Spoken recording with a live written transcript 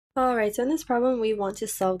Alright, so in this problem we want to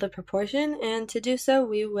solve the proportion, and to do so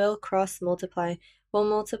we will cross multiply. We'll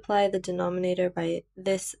multiply the denominator by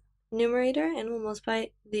this numerator, and we'll multiply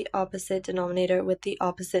the opposite denominator with the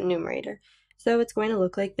opposite numerator. So it's going to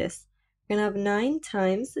look like this. We're going to have 9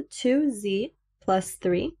 times 2z plus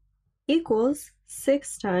 3 equals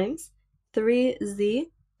 6 times 3z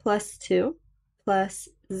plus 2 plus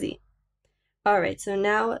z. Alright, so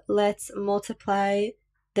now let's multiply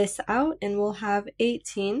this out, and we'll have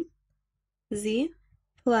 18z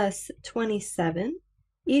plus 27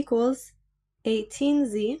 equals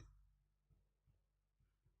 18z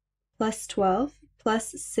plus 12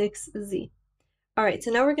 plus 6z. Alright,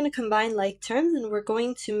 so now we're going to combine like terms, and we're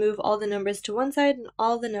going to move all the numbers to one side and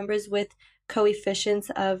all the numbers with coefficients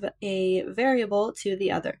of a variable to the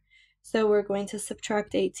other. So we're going to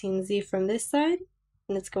subtract 18z from this side,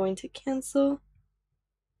 and it's going to cancel.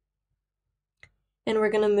 And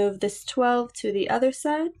we're going to move this 12 to the other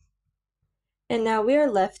side. And now we are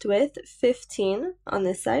left with 15 on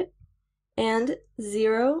this side and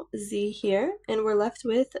 0z here, and we're left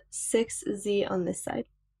with 6z on this side.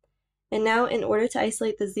 And now in order to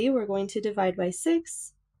isolate the z, we're going to divide by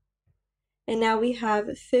 6. And now we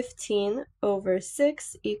have 15 over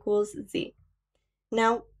 6 equals z.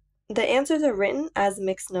 Now the answers are written as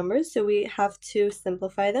mixed numbers, so we have to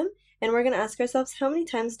simplify them. And we're going to ask ourselves, how many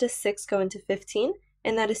times does 6 go into 15?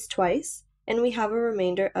 And that is twice. And we have a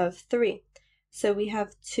remainder of 3. So we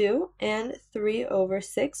have 2 and 3 over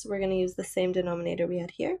 6. We're going to use the same denominator we had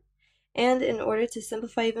here. And in order to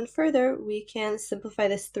simplify even further, we can simplify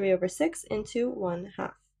this 3 over 6 into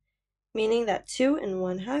 1/2, meaning that 2 and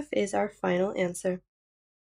 1/2 is our final answer.